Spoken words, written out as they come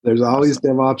There's always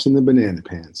DevOps in the banana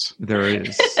pants. There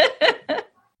is.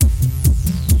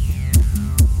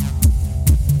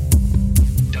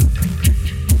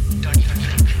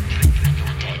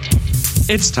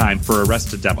 It's time for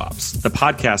Arrested DevOps, the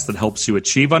podcast that helps you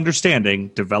achieve understanding,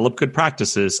 develop good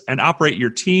practices, and operate your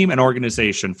team and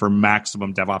organization for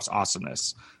maximum DevOps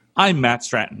awesomeness. I'm Matt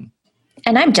Stratton.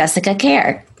 And I'm Jessica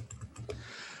Kerr.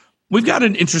 We've got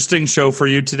an interesting show for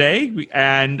you today,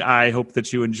 and I hope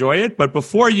that you enjoy it. But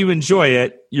before you enjoy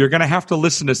it, you're going to have to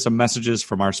listen to some messages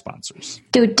from our sponsors.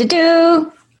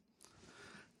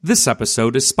 This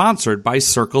episode is sponsored by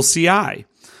Circle CI.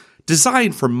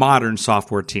 Designed for modern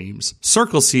software teams,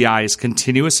 Circle CI's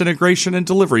continuous integration and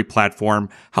delivery platform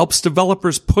helps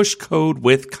developers push code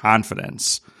with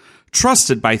confidence.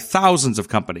 Trusted by thousands of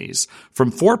companies,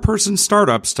 from 4-person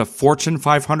startups to Fortune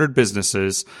 500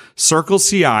 businesses, Circle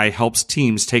CI helps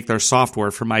teams take their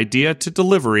software from idea to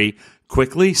delivery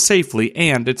quickly, safely,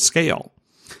 and at scale.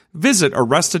 Visit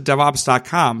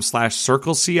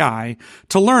arresteddevops.com/CircleCI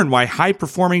to learn why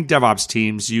high-performing DevOps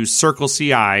teams use Circle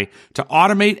CI to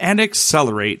automate and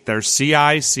accelerate their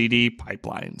CI/CD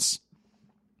pipelines.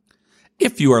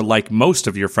 If you are like most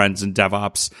of your friends in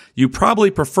DevOps, you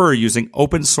probably prefer using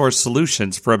open-source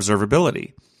solutions for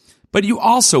observability. But you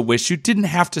also wish you didn't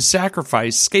have to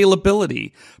sacrifice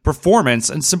scalability,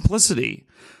 performance, and simplicity.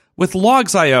 With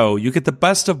Logs.io, you get the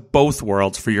best of both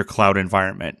worlds for your cloud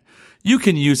environment. You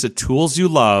can use the tools you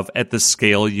love at the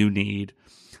scale you need.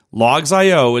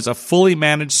 Logs.io is a fully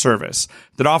managed service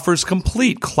that offers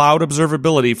complete cloud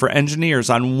observability for engineers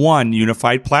on one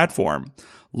unified platform,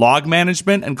 log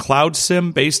management and Cloud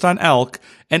SIEM based on Elk,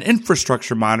 and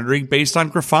infrastructure monitoring based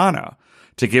on Grafana.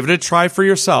 To give it a try for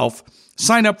yourself,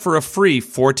 sign up for a free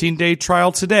 14-day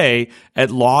trial today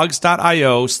at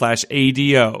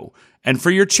logs.io/ADO, and for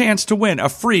your chance to win a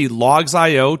free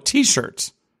Logs.io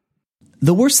t-shirt.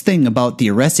 The worst thing about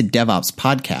the Arrested DevOps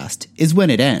podcast is when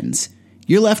it ends.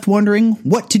 You're left wondering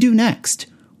what to do next.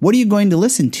 What are you going to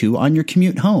listen to on your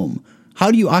commute home?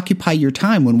 How do you occupy your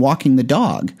time when walking the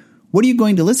dog? What are you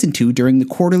going to listen to during the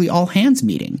quarterly all-hands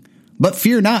meeting? But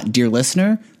fear not, dear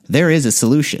listener, there is a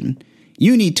solution.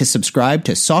 You need to subscribe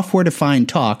to Software Defined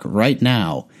Talk right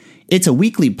now. It's a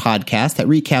weekly podcast that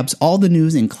recaps all the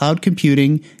news in cloud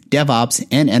computing, DevOps,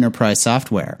 and enterprise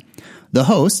software. The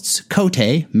hosts,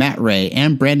 Cote, Matt Ray,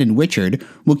 and Brandon Wichard,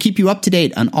 will keep you up to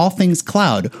date on all things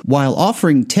cloud while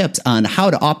offering tips on how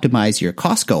to optimize your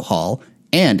Costco haul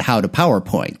and how to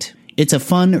PowerPoint. It's a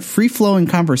fun, free-flowing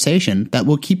conversation that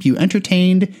will keep you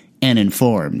entertained and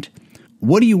informed.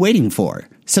 What are you waiting for?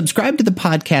 Subscribe to the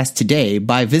podcast today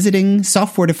by visiting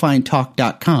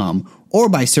softwaredefinedtalk.com or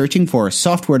by searching for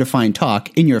Software Defined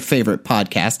Talk in your favorite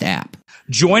podcast app.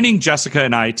 Joining Jessica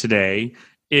and I today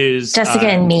is Jessica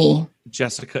and me.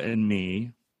 Jessica and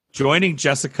me. Joining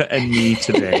Jessica and me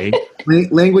today.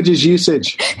 Language is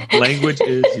usage. Language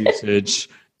is usage.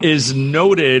 Is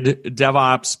noted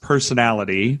DevOps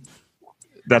personality.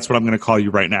 That's what I'm going to call you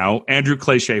right now. Andrew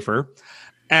Clay Schaefer.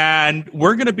 And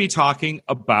we're going to be talking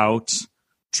about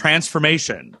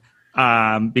transformation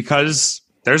because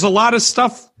there's a lot of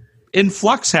stuff in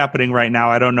flux happening right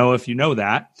now. I don't know if you know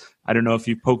that. I don't know if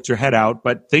you poked your head out,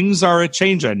 but things are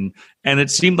a-changing. And it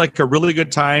seemed like a really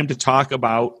good time to talk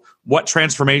about what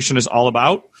transformation is all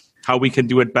about, how we can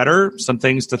do it better, some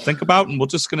things to think about, and we're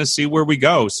just going to see where we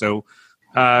go. So,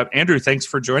 Andrew, thanks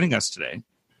for joining us today.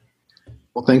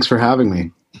 Well, thanks for having me.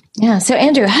 Yeah. So,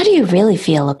 Andrew, how do you really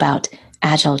feel about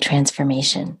agile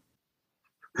transformation?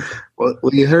 Well,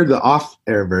 you heard the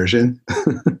off-air version.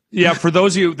 Yeah, for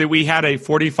those of you that we had a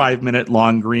 45-minute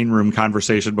long green room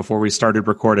conversation before we started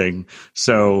recording.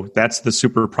 So that's the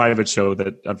super private show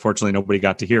that unfortunately nobody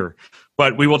got to hear.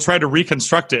 But we will try to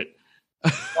reconstruct it.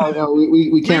 No,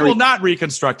 we can't. We will not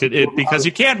reconstruct it because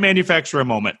you can't manufacture a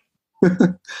moment.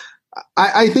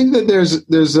 I think that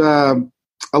there's a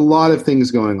lot of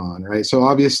things going on, right? So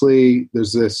obviously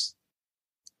there's this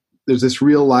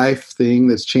real life thing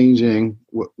that's changing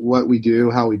what we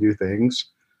do, how we do things.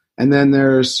 And then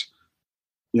there's,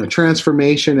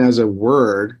 transformation as a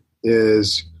word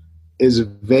is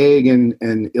vague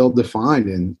and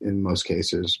ill-defined in most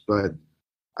cases. But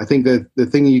I think that the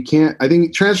thing I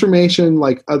think transformation,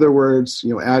 like other words,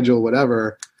 agile,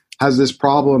 whatever, has this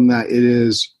problem that it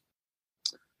is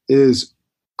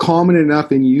common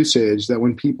enough in usage that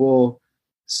when people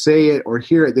say it or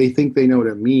hear it, they think they know what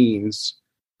it means.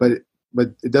 But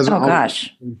it doesn't. Oh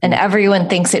gosh! And everyone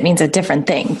thinks it means a different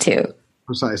thing too.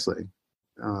 Precisely,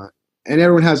 and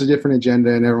everyone has a different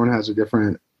agenda, and everyone has a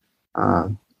different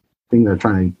thing they're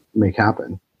trying to make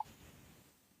happen.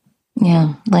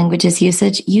 Yeah, language is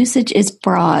usage. Usage is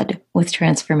broad with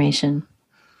transformation.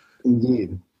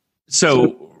 Indeed.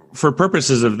 So for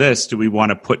purposes of this, do we want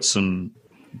to put some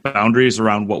boundaries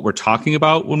around what we're talking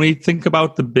about when we think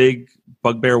about the big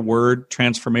bugbear word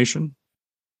transformation?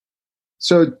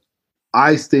 So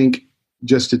I think,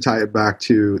 just to tie it back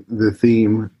to the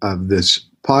theme of this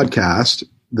podcast,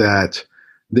 that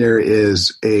there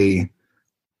is a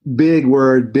big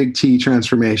word, big T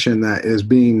transformation that is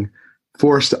being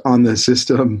forced on the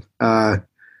system,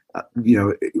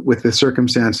 with the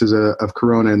circumstances of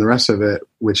Corona and the rest of it,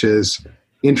 which is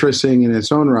interesting in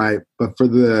its own right. But for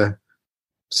the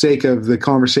sake of the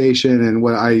conversation and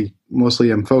what I mostly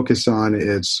am focused on,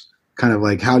 it's kind of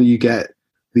like, how do you get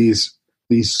these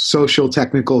social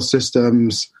technical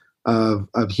systems of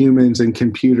humans and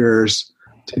computers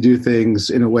to do things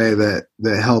in a way that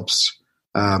helps.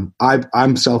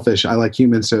 I'm selfish. I like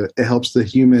humans, so it helps the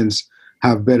humans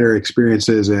have better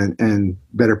experiences and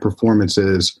better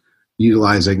performances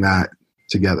utilizing that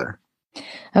together.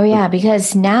 Oh, yeah,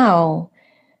 because now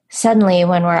suddenly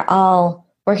when we're all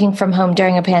working from home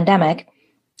during a pandemic,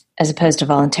 as opposed to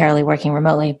voluntarily working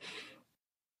remotely,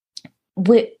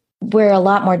 we're a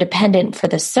lot more dependent for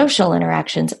the social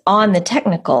interactions on the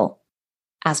technical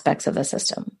aspects of the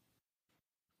system.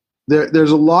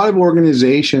 There's a lot of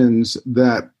organizations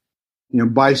that,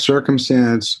 by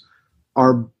circumstance,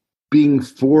 are being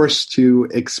forced to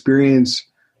experience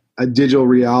a digital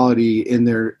reality in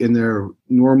their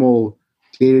normal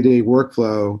day-to-day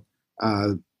workflow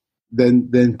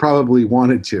than probably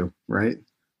wanted to, right?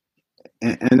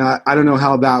 And I don't know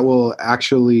how that will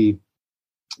actually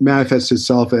manifest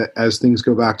itself as things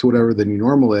go back to whatever the new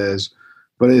normal is,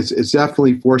 but it's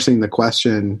definitely forcing the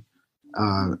question,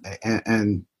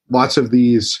 and lots of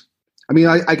these. I mean,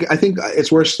 I think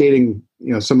it's worth stating,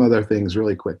 some other things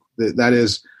really quick. That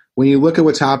is, when you look at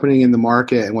what's happening in the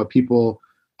market and what people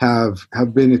have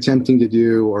been attempting to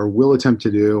do or will attempt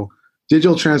to do,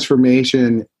 digital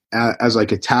transformation as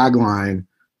like a tagline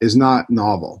is not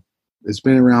novel. It's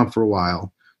been around for a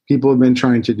while. People have been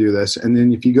trying to do this. And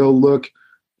then if you go look,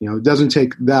 it doesn't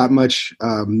take that much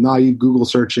naive Google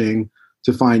searching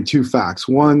to find two facts.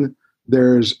 One,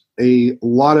 there's a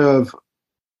lot of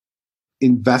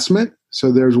investment.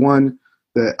 So there's one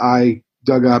that I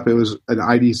dug up. It was an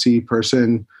IDC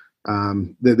person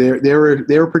that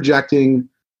they were projecting.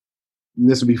 And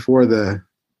this was before the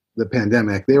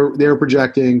pandemic. They were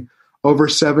projecting over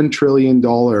 $7 trillion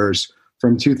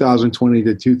from 2020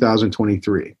 to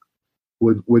 2023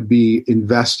 would be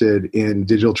invested in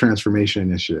digital transformation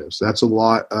initiatives. That's a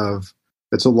lot of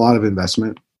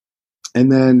investment.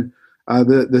 And then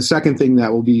the second thing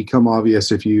that will become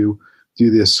obvious if you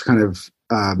do this kind of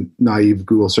naive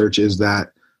Google search is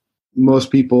that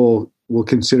most people will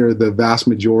consider the vast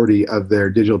majority of their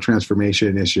digital transformation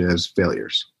initiatives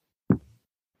failures.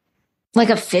 Like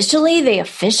they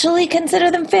officially consider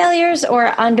them failures,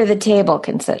 or under the table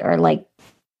consider, like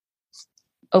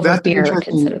over beer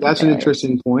consider them That's failures? An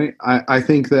interesting point. I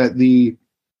think that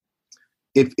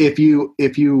if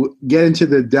you get into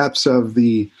the depths of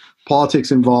the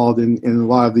politics involved in a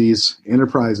lot of these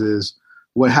enterprises,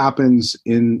 what happens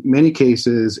in many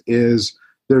cases is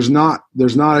there's not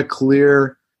a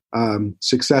clear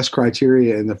success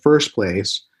criteria in the first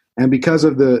place, and because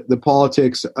of the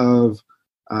politics of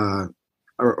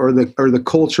or the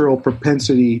cultural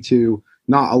propensity to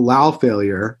not allow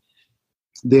failure,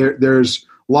 there's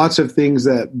lots of things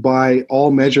that by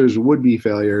all measures would be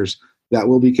failures that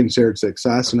will be considered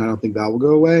success, and I don't think that will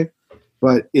go away.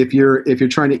 But if you're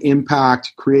trying to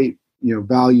impact, create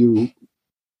value,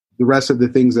 the rest of the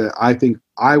things that I think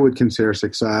I would consider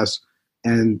success,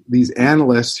 and these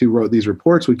analysts who wrote these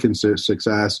reports would consider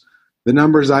success, the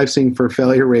numbers I've seen for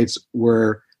failure rates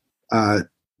were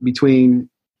between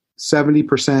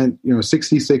 70%,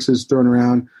 66 is thrown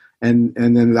around, and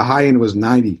then the high end was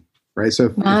 90, right?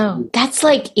 So wow, that's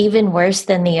like even worse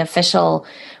than the official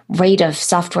rate of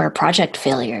software project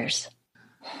failures.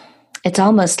 It's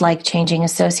almost like changing a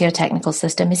socio-technical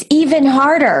system is even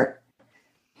harder.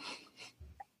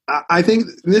 I think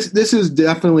this is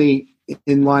definitely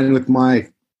in line with my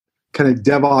kind of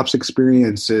DevOps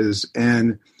experiences,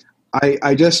 and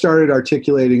I just started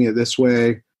articulating it this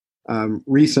way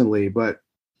recently. But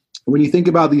when you think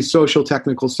about these social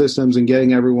technical systems and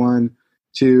getting everyone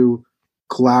to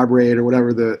collaborate, or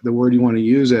whatever the word you want to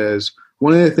use is,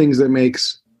 one of the things that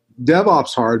makes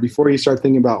DevOps hard before you start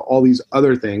thinking about all these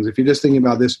other things, if you're just thinking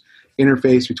about this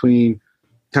interface between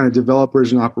kind of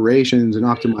developers and operations and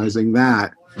optimizing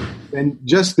that, then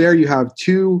just there you have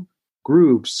two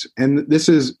groups. And this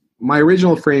is my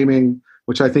original framing,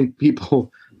 which I think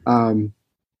people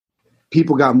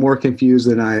people got more confused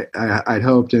than I'd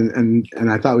hoped, and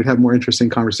I thought we'd have more interesting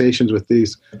conversations with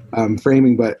these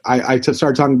framing. But I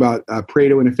started talking about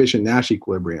Pareto inefficient Nash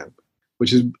equilibrium,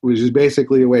 which is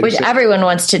basically a way which everyone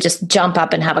wants to just jump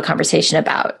up and have a conversation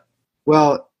about.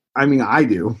 Well, I mean, I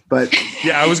do, but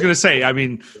yeah, I was going to say. I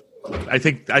mean, I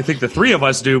think the three of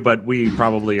us do, but we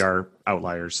probably are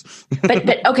outliers.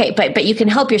 but you can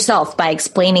help yourself by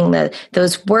explaining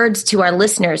those words to our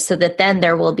listeners, so that then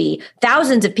there will be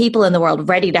thousands of people in the world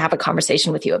ready to have a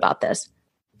conversation with you about this.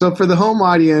 So for the home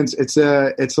audience,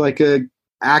 it's like a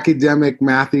academic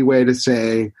mathy way to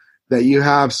say that you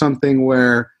have something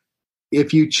where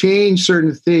if you change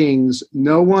certain things,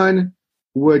 no one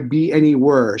would be any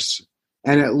worse,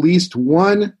 and at least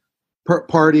one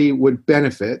party would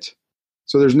benefit.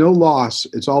 So there's no loss,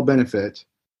 it's all benefit,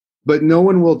 but no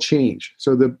one will change.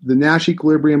 So the Nash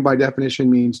equilibrium by definition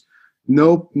means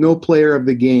no player of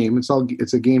the game,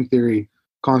 it's a game theory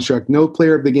construct, no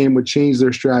player of the game would change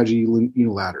their strategy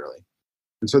unilaterally.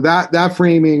 And so that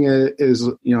framing is,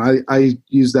 I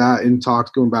use that in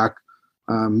talks going back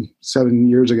 7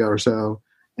 years ago or so.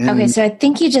 And okay, so I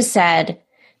think you just said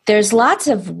there's lots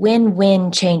of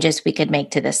win-win changes we could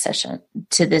make to this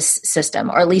system,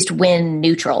 or at least win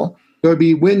neutral. So it'd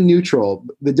be win neutral.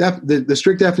 The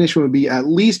strict definition would be at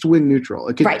least win neutral.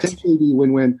 It could potentially be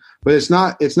win-win, but it's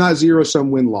not zero sum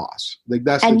win-loss. Like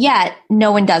yet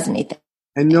no one does anything.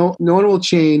 And no one will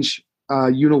change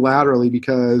unilaterally,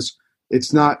 because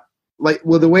it's not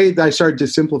the way that I started to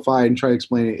simplify and try to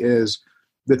explain it is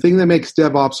the thing that makes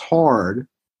DevOps hard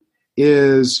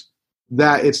is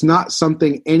that it's not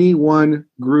something any one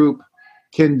group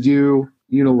can do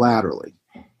unilaterally.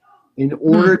 In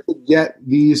order to get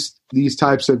these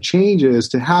types of changes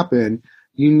to happen,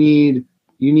 you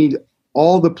need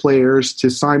all the players to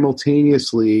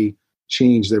simultaneously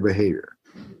change their behavior.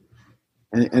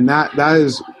 And that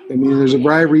is, I mean, there's a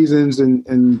variety of reasons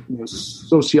in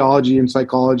sociology and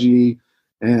psychology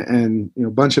and a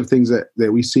bunch of things that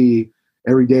we see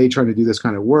every day trying to do this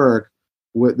kind of work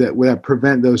that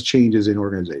prevent those changes in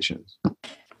organizations.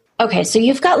 Okay, so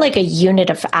you've got like a unit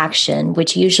of action,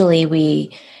 which usually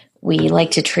we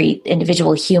like to treat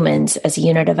individual humans as a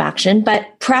unit of action, but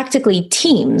practically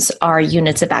teams are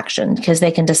units of action because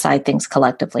they can decide things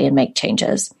collectively and make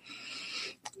changes.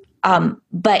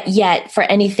 But yet for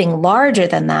anything larger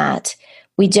than that,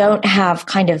 we don't have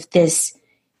kind of this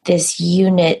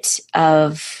unit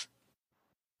of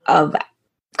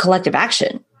collective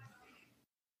action.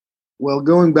 Well,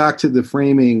 going back to the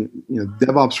framing,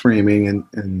 DevOps framing,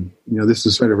 and this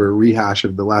is sort of a rehash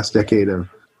of the last decade of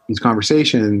these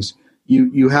conversations.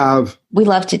 You have. We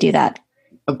love to do that.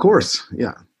 Of course,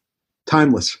 yeah,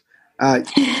 timeless.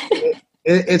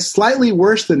 It's slightly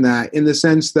worse than that in the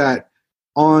sense that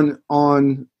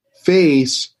on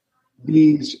face,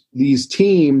 these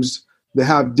teams that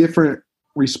have different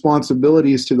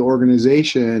responsibilities to the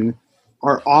organization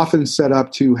are often set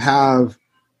up to have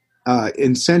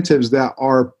incentives that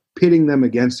are pitting them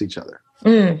against each other.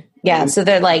 Yeah, so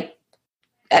they're like,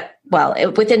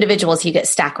 with individuals, you get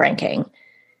stack ranking,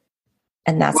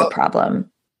 and that's a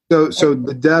problem. So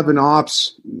the dev and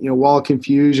ops, wall of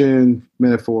confusion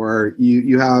metaphor,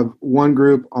 you have one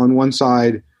group on one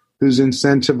side who's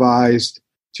incentivized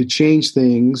to change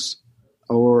things,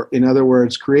 or in other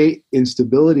words, create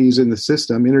instabilities in the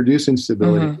system, introduce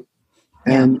instability.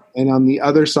 Mm-hmm. And on the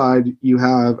other side, you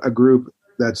have a group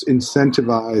that's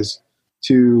incentivized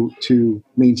to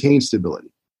maintain stability.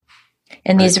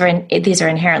 And these are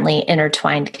inherently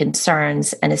intertwined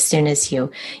concerns. And as soon as you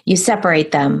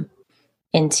separate them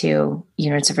into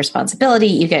units of responsibility,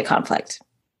 you get conflict.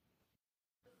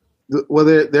 Well,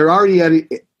 they're already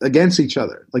against each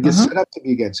other. Like it's set up to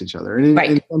be against each other. And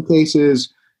in some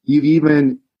cases, you've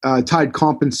even tied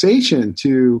compensation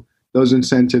to those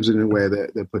incentives in a way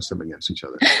that puts them against each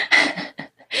other.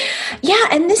 Yeah,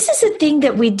 and this is a thing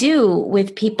that we do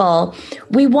with people.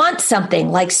 We want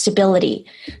something like stability.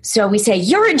 So we say,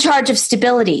 you're in charge of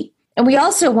stability. And we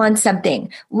also want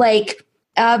something like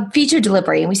feature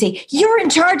delivery. And we say, you're in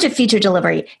charge of feature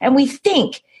delivery. And we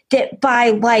think that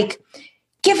by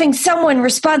giving someone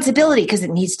responsibility, because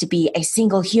it needs to be a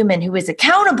single human who is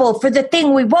accountable for the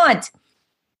thing we want,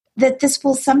 that this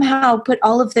will somehow put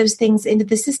all of those things into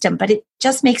the system, but it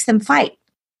just makes them fight.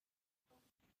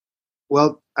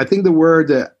 Well, I think the word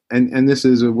that, and this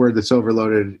is a word that's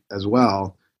overloaded as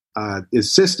well,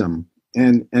 is system.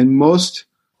 And most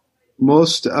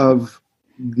of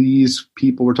these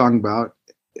people we're talking about,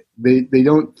 they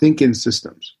don't think in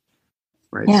systems,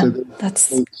 right? Yeah,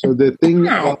 so the thing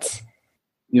about,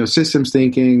 systems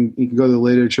thinking, you can go to the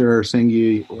literature or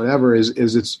Senge, whatever,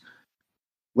 is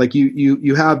like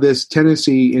you have this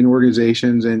tendency in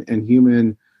organizations and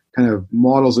human kind of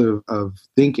models of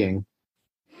thinking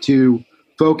to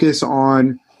focus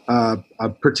on a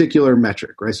particular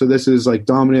metric, right? So this is like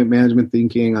dominant management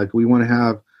thinking. Like we want to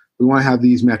have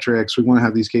these metrics, we want to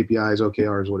have these KPIs,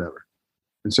 OKRs, whatever.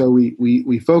 And so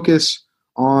we focus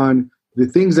on the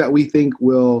things that we think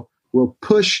will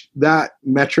push that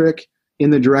metric in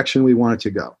the direction we want it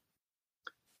to go.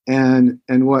 And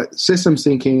what systems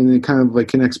thinking, and it kind of like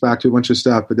connects back to a bunch of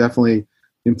stuff, but definitely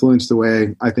influenced the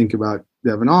way I think about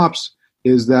dev and ops,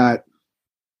 is that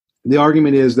the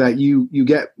argument is that you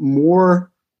get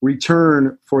more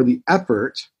return for the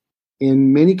effort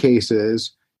in many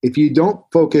cases if you don't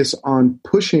focus on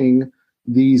pushing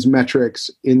these metrics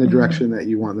in the direction that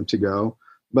you want them to go,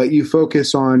 but you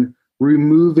focus on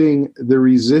removing the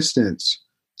resistance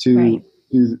to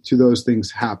those things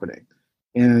happening,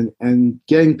 and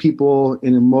getting people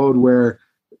in a mode where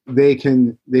they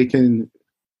can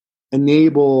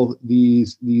enable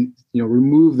these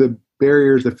remove the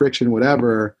barriers, the friction,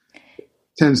 whatever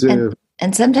tends to.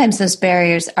 And sometimes those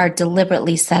barriers are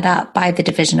deliberately set up by the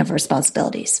division of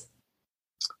responsibilities.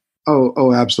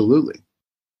 Oh, absolutely.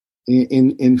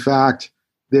 In fact,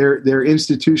 they're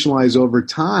institutionalized over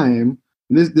time.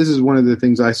 This is one of the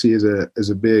things I see as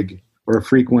a big or a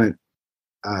frequent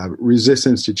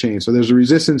resistance to change. So there's a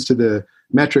resistance to the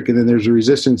metric, and then there's a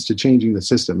resistance to changing the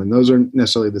system, and those aren't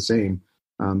necessarily the same,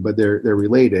 but they're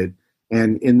related.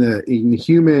 And in the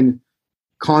human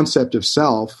concept of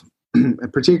self,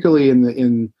 and particularly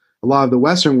in a lot of the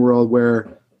Western world,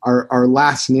 where our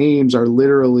last names are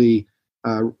literally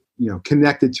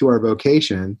connected to our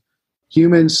vocation,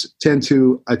 humans tend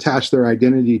to attach their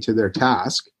identity to their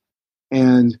task.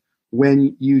 And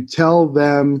when you tell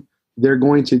them they're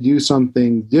going to do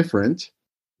something different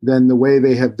than the way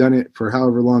they have done it for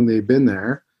however long they've been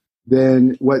there,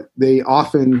 then what they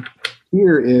often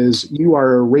hear is, you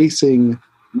are erasing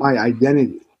my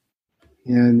identity.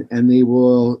 And they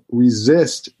will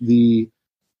resist that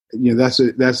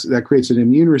creates an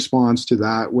immune response to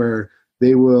that, where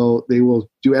they will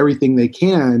do everything they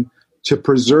can to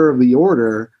preserve the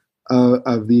order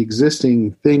of the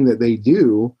existing thing that they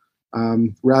do,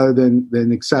 rather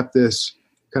than accept this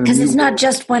kind of. Because it's not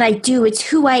just what I do; it's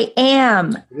who I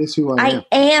am. It is who I am.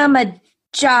 I am a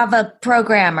Java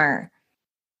programmer.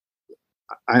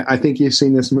 I think you've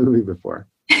seen this movie before.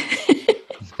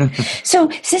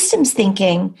 So systems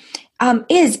thinking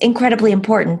is incredibly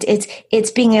important.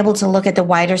 It's being able to look at the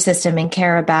wider system and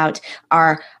care about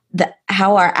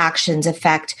how our actions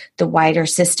affect the wider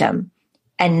system,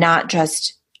 and not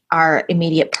just our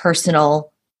immediate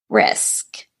personal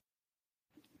risk.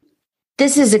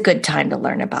 This is a good time to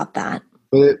learn about that.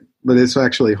 But it's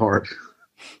actually hard.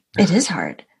 It is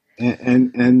hard.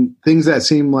 And things that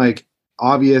seem like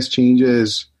obvious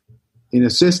changes in a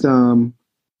system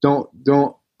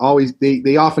don't always,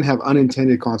 they often have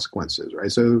unintended consequences,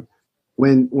 right? So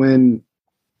when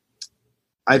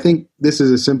I think this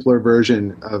is a simpler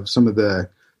version of some of the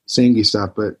Senge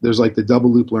stuff, but there's like the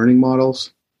double loop learning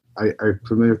models. Are you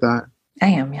familiar with that? I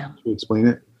am, yeah. Can you explain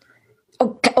it?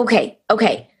 Okay.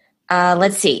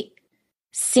 Let's see.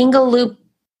 Single loop,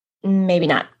 maybe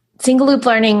not. Single loop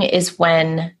learning is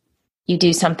when you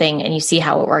do something and you see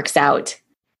how it works out,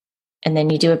 and then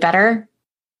you do it better.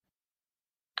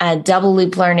 Double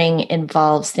loop learning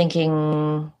involves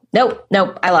thinking, nope,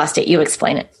 I lost it. You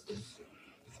explain it.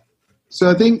 So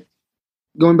I think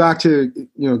going back to,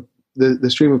 the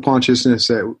stream of consciousness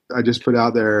that I just put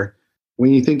out there,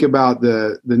 when you think about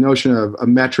the notion of a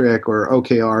metric or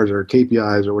OKRs or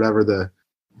KPIs or whatever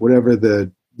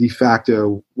the de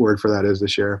facto word for that is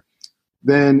this year,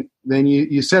 then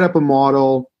you set up a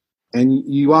model, and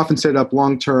you often set it up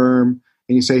long term,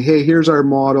 and you say, hey, here's our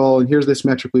model, and here's this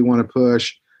metric we want to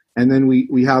push. And then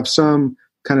we have some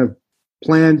kind of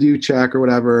plan, do, check, or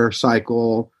whatever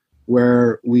cycle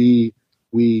where we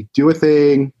do a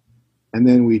thing, and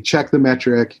then we check the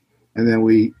metric, and then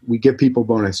we give people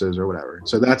bonuses or whatever.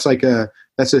 So that's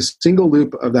a single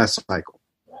loop of that cycle.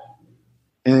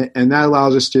 And that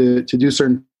allows us to do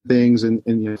certain things. And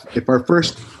if our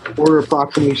first order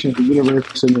approximation of the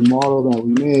universe and the model that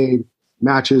we made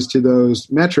matches to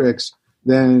those metrics,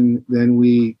 then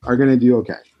we are going to do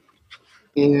okay.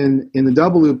 In the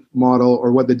double loop model,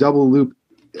 or what the double loop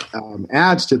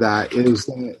adds to that, is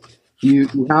that you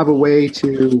have a way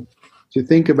to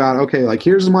think about, okay, like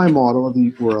here's my model of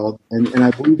the world, and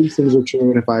I believe these things are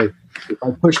true, and if I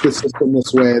push the system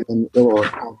this way, then it will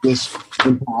have this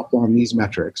impact on these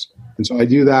metrics. And so I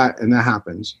do that, and that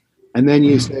happens. And then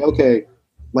you say, okay,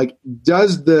 like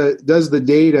does the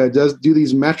data, do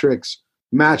these metrics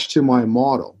match to my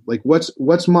model? Like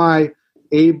what's my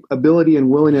ability and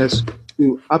willingness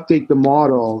to update the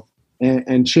model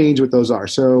and change what those are.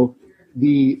 So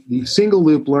the single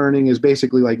loop learning is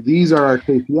basically like, these are our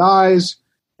KPIs,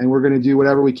 and we're going to do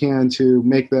whatever we can to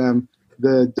make them.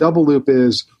 The double loop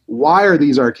is, why are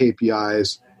these our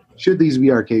KPIs? Should these be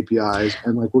our KPIs?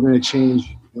 And like, we're going to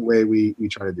change the way we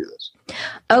try to do this.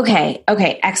 Okay,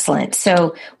 excellent.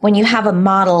 So when you have a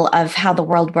model of how the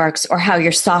world works or how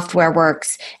your software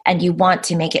works, and you want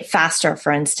to make it faster,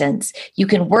 for instance, you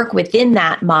can work within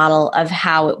that model of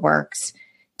how it works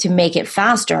to make it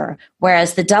faster.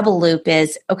 Whereas the double loop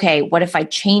is, okay, what if I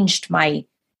changed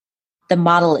the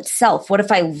model itself? What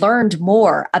if I learned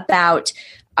more about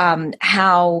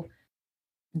how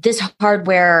this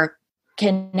hardware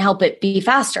can help it be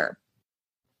faster?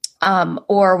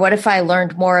 Or what if I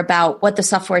learned more about what the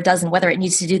software does and whether it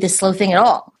needs to do this slow thing at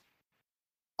all?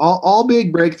 All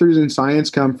big breakthroughs in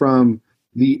science come from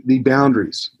the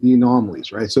boundaries, the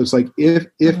anomalies, right? So it's like, if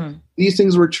these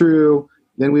things were true,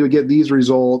 then we would get these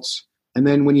results. And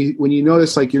then when you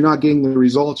notice like you're not getting the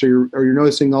results, or you're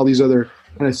noticing all these other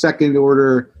kind of second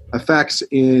order effects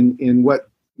in what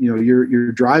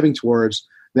you're driving towards,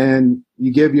 then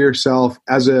you give yourself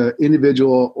as an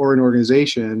individual or an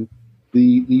organization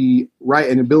the right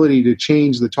and ability to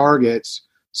change the targets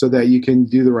so that you can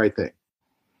do the right thing,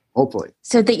 hopefully.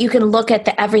 So that you can look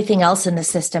at everything else in the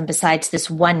system besides this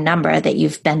one number that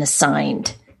you've been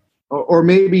assigned. Or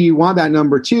maybe you want that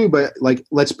number too, but like,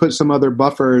 let's put some other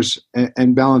buffers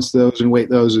and balance those and weight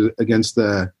those against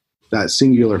that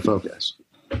singular focus.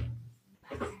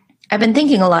 I've been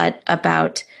thinking a lot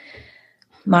about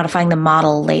modifying the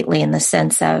model lately, in the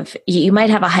sense of, you might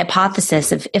have a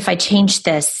hypothesis of, if I change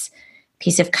this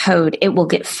piece of code, it will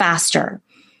get faster.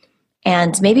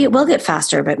 And maybe it will get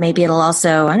faster, but maybe it'll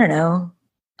also, I don't know,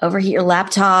 overheat your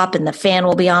laptop, and the fan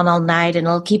will be on all night and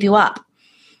it'll keep you up.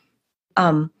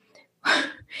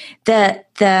 The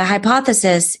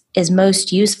hypothesis is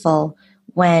most useful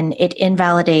when it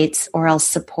invalidates or else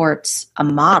supports a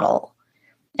model,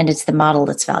 and it's the model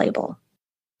that's valuable.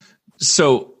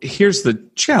 So here's the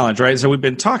challenge, right? So we've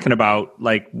been talking about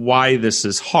like why this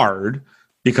is hard,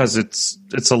 because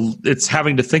it's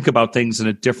having to think about things in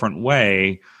a different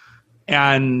way.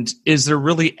 And is there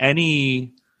really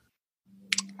any,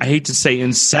 I hate to say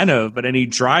incentive, but any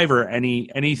driver,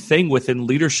 anything within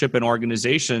leadership and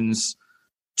organizations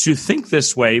to think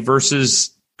this way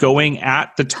versus going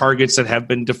at the targets that have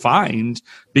been defined,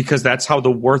 because that's how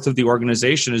the worth of the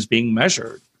organization is being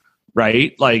measured,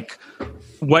 right? Like,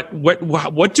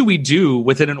 what do we do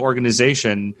within an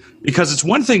organization? Because it's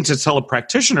one thing to tell a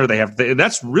practitioner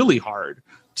that's really hard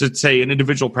to say, an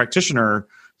individual practitioner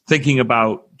thinking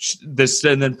about this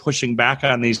and then pushing back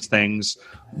on these things.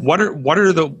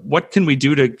 What can we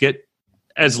do to get,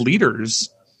 as leaders,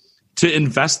 to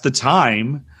invest the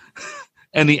time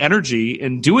and the energy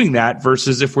in doing that,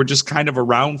 versus if we're just kind of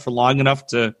around for long enough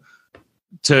to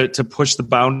push the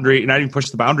boundary, not even push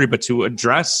the boundary, but to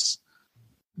address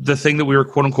the thing that we were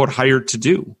quote unquote hired to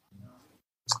do?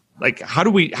 Like, how do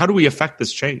we affect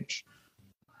this change?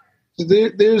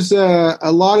 There's a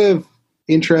lot of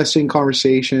interesting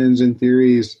conversations and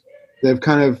theories that have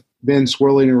kind of been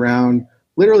swirling around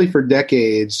literally for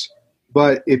decades.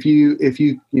 But if you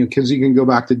because you can go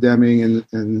back to Deming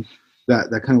and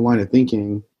that kind of line of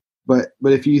thinking. But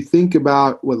if you think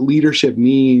about what leadership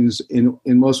means in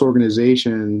most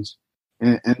organizations,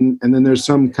 and then there's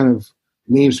some kind of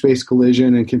namespace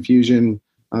collision and confusion,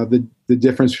 the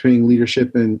difference between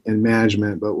leadership and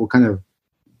management. But we'll kind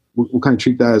of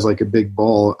treat that as like a big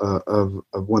ball of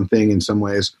one thing in some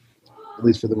ways, at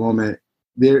least for the moment.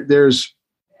 There's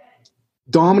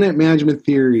dominant management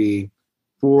theory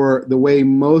for the way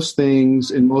most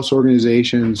things in most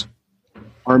organizations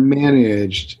are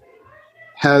managed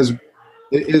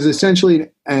is essentially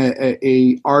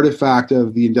a artifact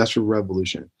of the Industrial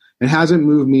Revolution and hasn't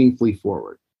moved meaningfully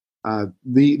forward. I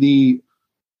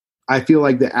feel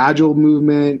like the Agile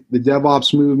movement, the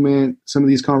DevOps movement, some of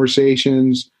these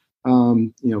conversations,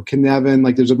 Cynefin,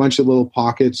 like there's a bunch of little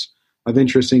pockets of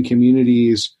interesting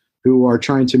communities who are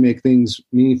trying to make things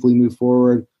meaningfully move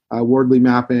forward. Wordly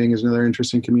mapping is another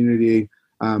interesting community.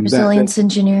 Resilience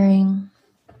engineering.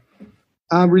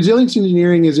 Resilience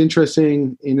engineering is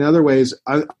interesting in other ways.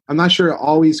 I'm not sure it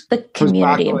always the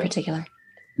community in particular.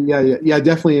 Yeah,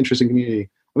 definitely interesting community.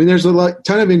 I mean, there's a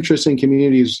ton of interesting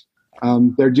communities.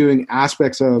 They're doing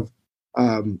aspects of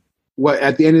what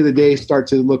at the end of the day start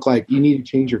to look like you need to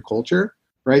change your culture,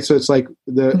 right? So it's like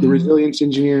the resilience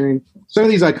engineering. Some of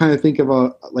these I kind of think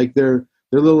of like they're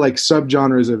little like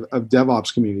subgenres of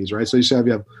DevOps communities, right? So you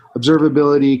have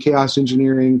observability, chaos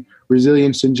engineering,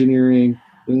 resilience engineering.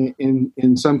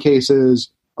 In some cases,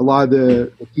 a lot of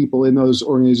the people in those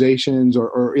organizations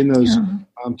or in those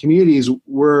communities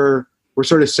were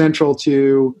sort of central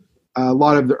to a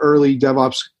lot of the early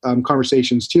DevOps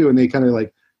conversations too, and they kind of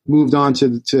like moved on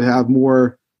to have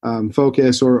more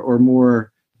focus or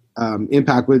more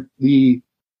impact with the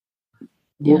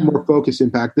more focused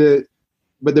impact.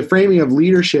 But the framing of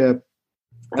leadership,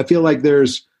 I feel like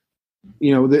there's,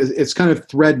 it's kind of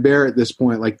threadbare at this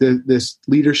point. Like this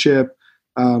leadership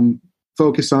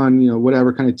focus on,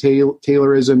 whatever kind of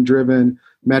Taylorism driven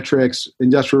metrics,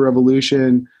 industrial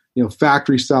revolution,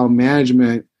 factory style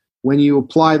management. When you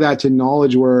apply that to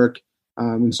knowledge work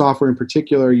and software in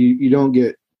particular, you don't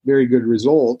get very good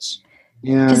results.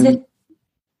 And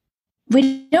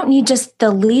we don't need just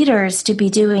the leaders to be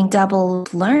doing double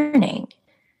learning.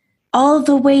 All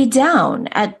the way down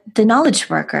at the knowledge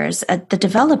workers, at the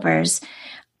developers,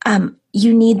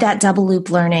 you need that double loop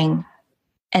learning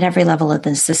at every level of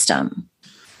the system.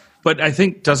 But I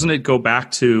think, doesn't it go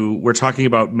back to, we're talking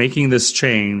about making this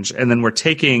change, and then we're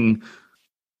taking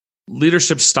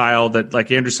leadership style that,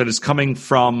 like Andrew said, is coming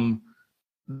from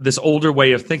this older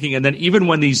way of thinking. And then even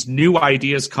when these new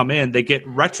ideas come in, they get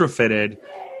retrofitted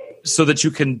so that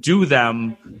you can do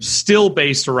them still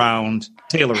based around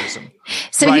Taylorism.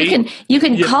 So right? you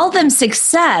can call them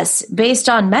success based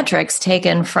on metrics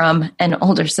taken from an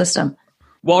older system.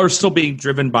 While we're still being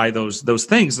driven by those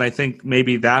things. And I think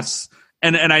maybe that's,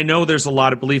 and I know there's a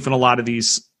lot of belief in a lot of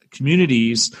these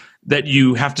communities that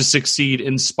you have to succeed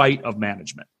in spite of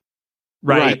management.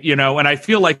 Right. And I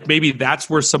feel like maybe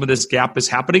that's where some of this gap is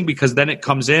happening, because then it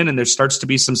comes in and there starts to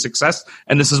be some success,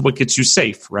 and this is what gets you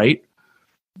safe, right?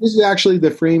 This is actually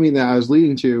the framing that I was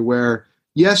leading to, where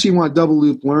yes, you want double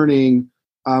loop learning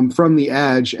from the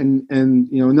edge, and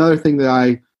another thing that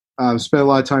I spent a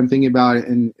lot of time thinking about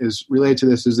and is related to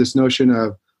this is this notion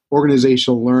of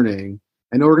organizational learning.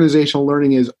 And organizational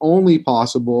learning is only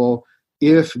possible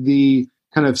if the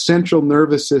kind of central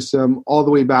nervous system, all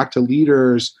the way back to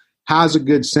leaders, has a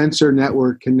good sensor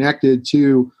network connected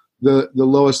to the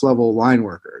lowest level line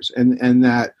workers, and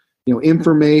that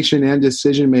information and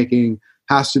decision making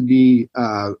has to be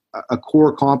a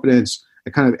core competence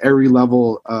at kind of every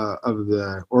level of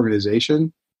the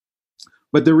organization.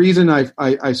 But the reason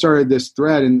I started this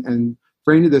thread and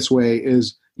framed it this way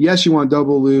is, yes, you want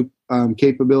double loop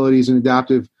capabilities and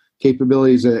adaptive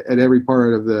capabilities at every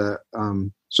part of the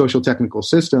social technical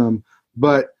system.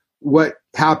 But what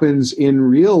happens in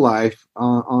real life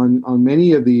on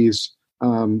many of these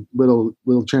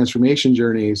little transformation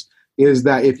journeys is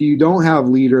that if you don't have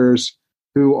leaders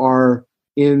who are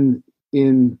in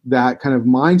that kind of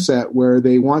mindset where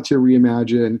they want to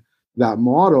reimagine that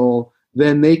model,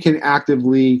 then they can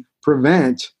actively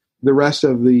prevent the rest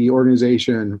of the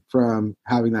organization from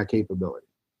having that capability.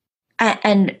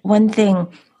 And one thing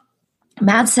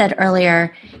Matt said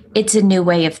earlier, it's a new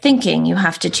way of thinking. You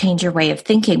have to change your way of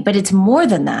thinking, but it's more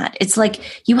than that. It's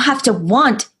like you have to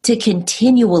want to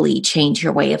continually change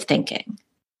your way of thinking.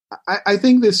 I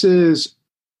think this is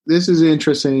an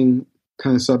interesting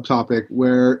kind of subtopic,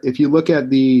 where if you look at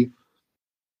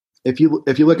if you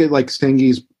look at like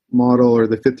Stengi's model or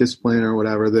the fifth discipline or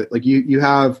whatever, that like you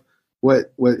have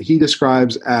what he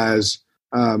describes as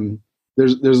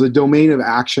there's a domain of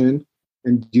action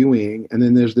and doing, and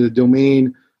then there's the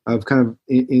domain of kind of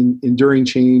enduring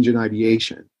change and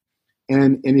ideation.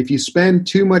 And if you spend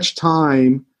too much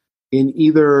time in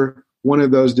either one of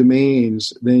those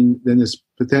domains, then it's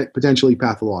potentially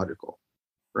pathological,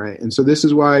 right? And so this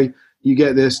is why you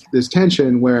get this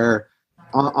tension where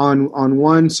on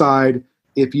one side,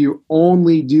 if you're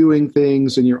only doing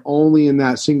things and you're only in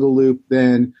that single loop,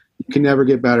 then you can never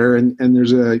get better. And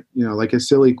there's like a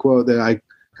silly quote that I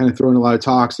kind of throw in a lot of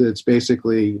talks that's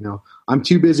basically, I'm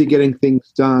too busy getting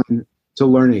things done to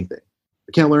learn anything.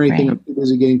 I can't learn anything. Right. I'm too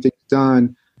busy getting things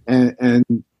done.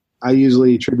 And I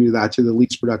usually attribute that to the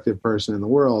least productive person in the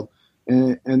world.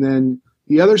 And then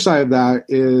the other side of that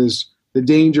is the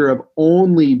danger of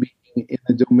only being in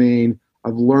the domain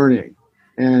of learning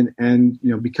and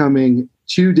becoming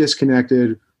too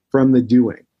disconnected from the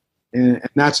doing. And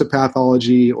that's a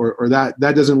pathology, or that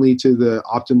doesn't lead to the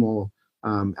optimal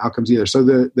outcomes either. So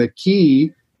the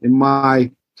key in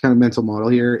my kind of mental model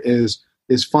here is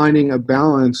finding a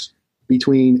balance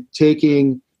between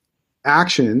taking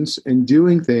actions and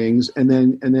doing things and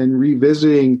then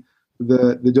revisiting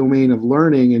the domain of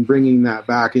learning and bringing that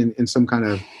back in some kind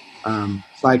of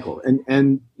cycle.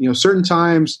 And certain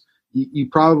times you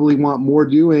probably want more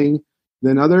doing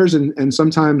than others, and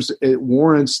sometimes it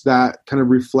warrants that kind of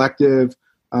reflective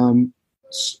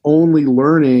only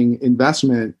learning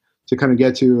investment to kind of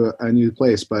get to a new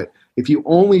place. But if you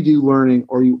only do learning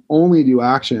or you only do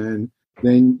action,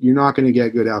 then you're not going to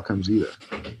get good outcomes either.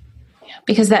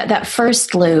 Because that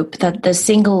first loop, the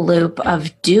single loop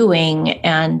of doing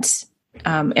and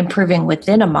improving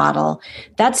within a model,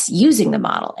 that's using the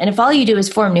model. And if all you do is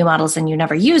form new models and you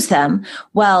never use them,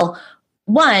 well,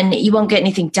 one, you won't get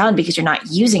anything done because you're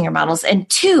not using your models. And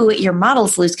two, your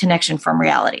models lose connection from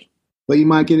reality. But you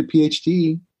might get a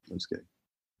PhD. I'm just kidding.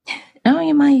 No,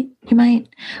 you might.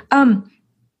 And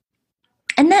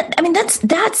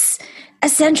that's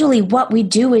essentially what we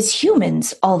do as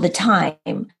humans all the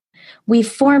time. We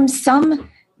form some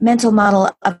mental model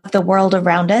of the world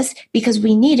around us because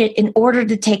we need it in order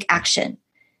to take action.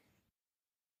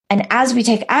 And as we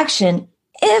take action,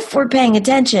 if we're paying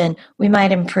attention, we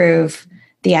might improve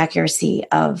the accuracy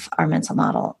of our mental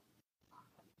model.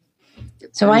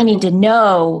 So I need to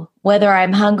know whether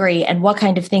I'm hungry and what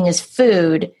kind of thing is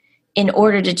food in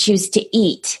order to choose to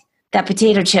eat that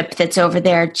potato chip that's over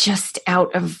there just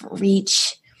out of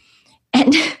reach.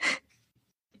 And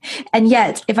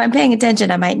yet, if I'm paying attention,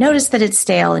 I might notice that it's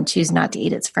stale and choose not to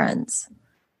eat its friends.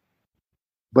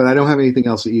 But I don't have anything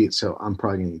else to eat, so I'm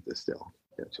probably going to eat this still.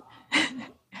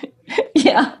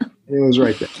 Yeah. It was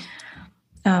right there.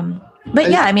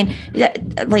 But yeah, I mean,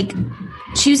 like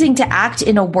choosing to act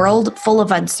in a world full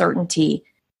of uncertainty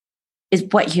is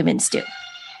what humans do.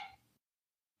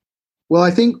 Well,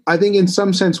 I think in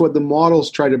some sense what the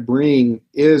models try to bring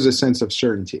is a sense of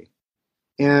certainty.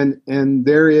 And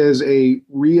there is a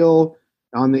real,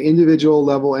 on the individual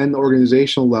level and the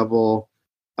organizational level,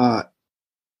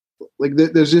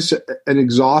 there's just an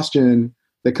exhaustion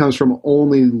that comes from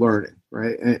only learning,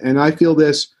 right? And I feel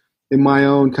this in my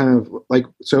own kind of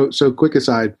so quick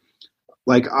aside,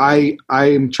 I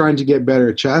am trying to get better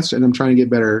at chess and I'm trying to get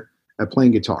better at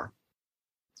playing guitar.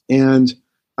 And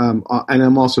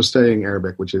I'm also studying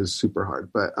Arabic, which is super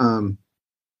hard. But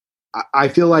I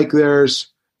feel like there's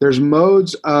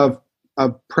modes of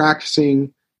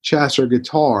practicing chess or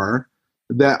guitar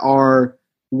that are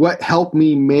what help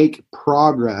me make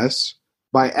progress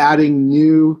by adding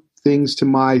new things to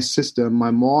my system, my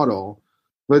model.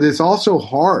 But it's also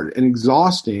hard and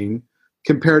exhausting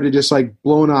compared to just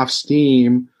blowing off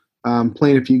steam,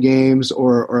 playing a few games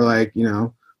or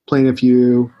playing a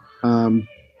few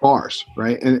bars,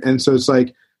 right? And so it's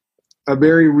a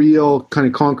very real kind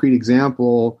of concrete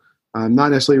example,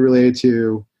 not necessarily related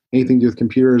to anything to do with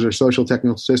computers or social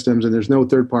technical systems, and there's no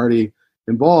third party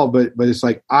involved, but it's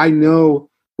I know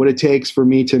what it takes for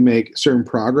me to make certain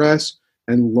progress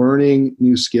and learning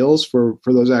new skills for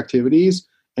those activities.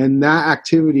 And that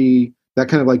activity, that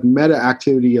kind of meta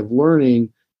activity of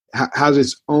learning has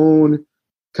its own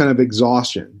kind of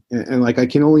exhaustion. And I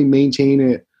can only maintain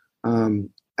it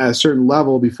at a certain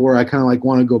level before I kind of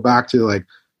want to go back to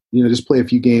just play a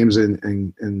few games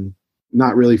and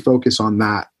not really focus on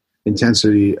that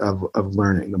intensity of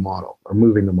learning the model or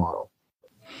moving the model.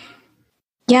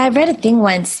 Yeah, I read a thing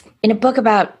once in a book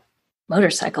about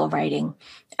motorcycle riding,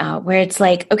 where it's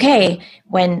okay,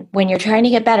 when you're trying to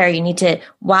get better, you need to,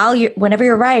 whenever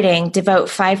you're riding, devote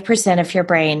 5% of your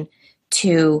brain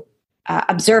to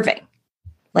observing,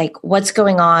 what's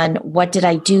going on, what did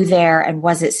I do there, and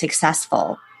was it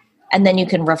successful? And then you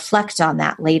can reflect on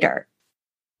that later.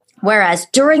 Whereas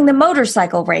during the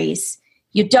motorcycle race,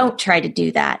 you don't try to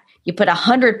do that. You put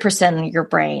 100% of your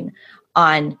brain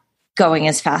on going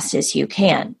as fast as you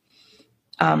can.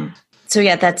 So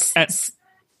yeah, there's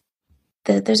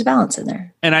a balance in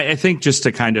there. And I think just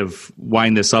to kind of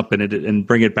wind this up and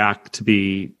bring it back to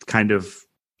be kind of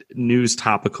news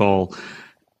topical,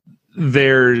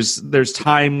 there's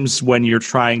times when you're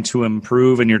trying to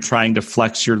improve and you're trying to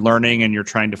flex your learning and you're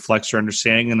trying to flex your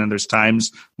understanding. And then there's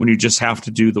times when you just have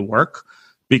to do the work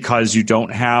because you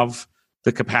don't have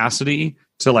the capacity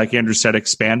to, like Andrew said,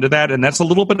 expand to that. And that's a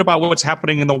little bit about what's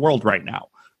happening in the world right now,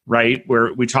 right?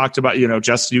 Where we talked about,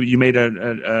 Jess, you made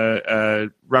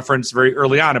a reference very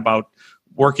early on about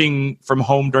working from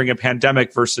home during a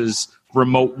pandemic versus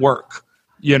remote work.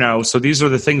 So these are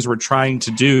the things we're trying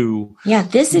to do. Yeah,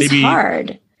 this is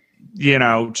hard.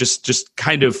 Just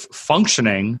kind of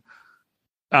functioning.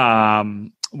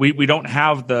 We don't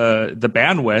have the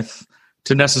bandwidth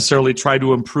to necessarily try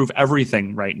to improve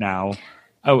everything right now.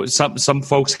 Some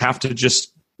folks have to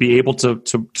just be able to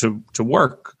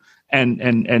work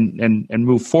and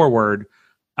move forward.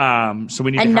 So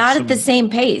we need and not at the same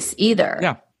pace either.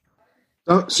 Yeah.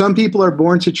 Some people are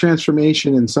born to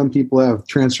transformation, and some people have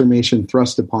transformation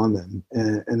thrust upon them.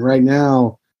 And right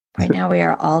now we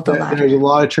are all the latter. There's a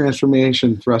lot of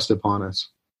transformation thrust upon us.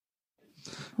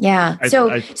 Yeah.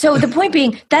 So the point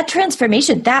being that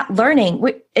transformation, that learning,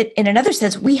 in another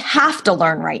sense, we have to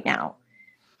learn right now.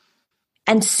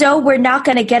 And so we're not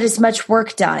going to get as much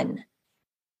work done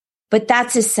but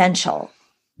that's essential.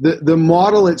 The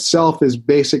model itself is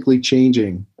basically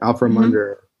changing out from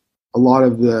under a lot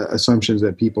of the assumptions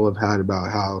that people have had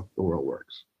about how the world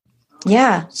works.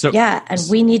 Yeah. And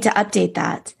we need to update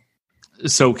that.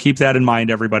 So keep that in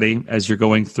mind, everybody, as you're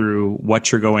going through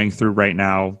what you're going through right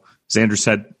now. As Andrew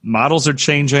said, models are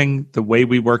changing. The way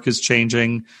we work is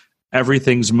changing.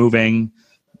 Everything's moving.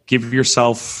 Give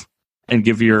yourself and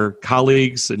give your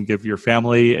colleagues and give your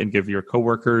family and give your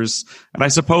coworkers. And I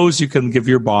suppose you can give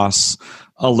your boss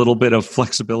a little bit of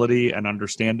flexibility and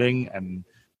understanding and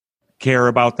care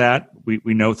about that.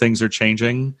 We know things are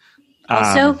changing.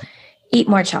 Also, eat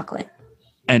more chocolate.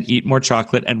 And eat more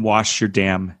chocolate and wash your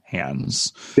damn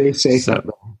hands. Stay safe.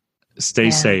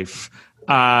 Stay safe.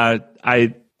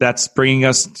 That's bringing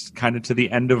us kind of to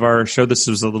the end of our show. This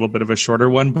was a little bit of a shorter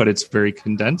one, but it's very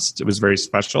condensed. It was very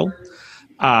special.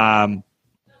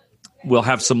 We'll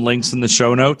have some links in the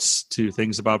show notes to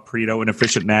things about Pareto and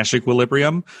efficient Nash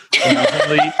equilibrium.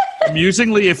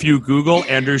 Amusingly, if you Google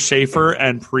Andrew Schaefer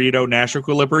and Pareto Nash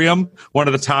equilibrium, one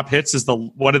of the top hits is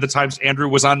one of the times Andrew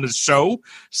was on the show.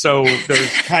 So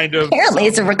there's kind of apparently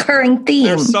it's a recurring theme.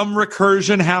 There's some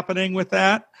recursion happening with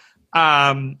that.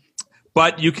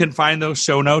 But you can find those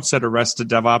show notes at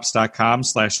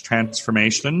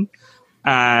arresteddevops.com/transformation,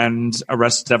 and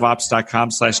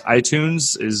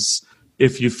arresteddevops.com/iTunes is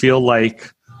if you feel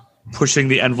like pushing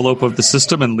the envelope of the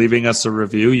system and leaving us a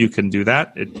review, you can do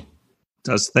that. It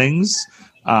does things.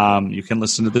 You can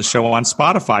listen to the show on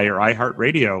Spotify or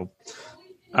iHeartRadio.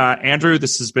 Andrew,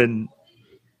 this has been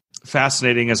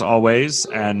fascinating as always.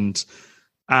 And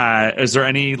is there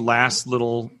any last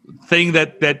little thing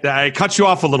that I cut you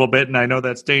off a little bit, and I know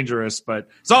that's dangerous, but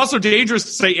it's also dangerous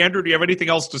to say, Andrew, do you have anything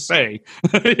else to say?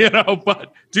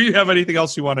 But do you have anything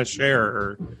else you want to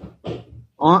share?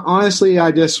 Honestly,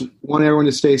 I just want everyone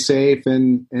to stay safe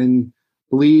and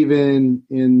believe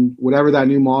in whatever that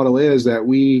new model is, that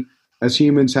we as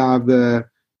humans have the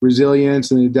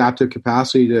resilience and the adaptive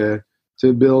capacity to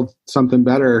build something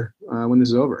better when this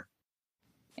is over.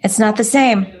 It's not the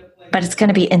same, but it's going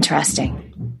to be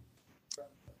interesting.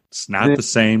 It's not the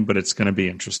same, but it's going to be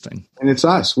interesting. And it's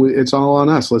us. It's all on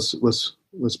us. Let's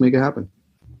make it happen.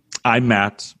 I'm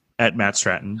Matt at Matt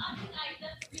Stratton.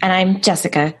 And I'm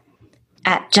Jessica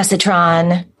at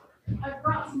Jessitron.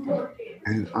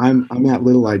 And I'm at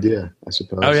Little Idea, I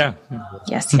suppose. Oh, yeah.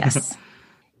 Yes.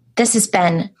 This has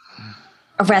been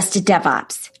Arrested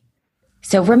DevOps.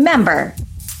 So remember,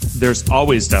 there's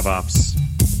always DevOps.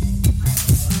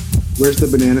 Where's the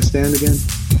banana stand again?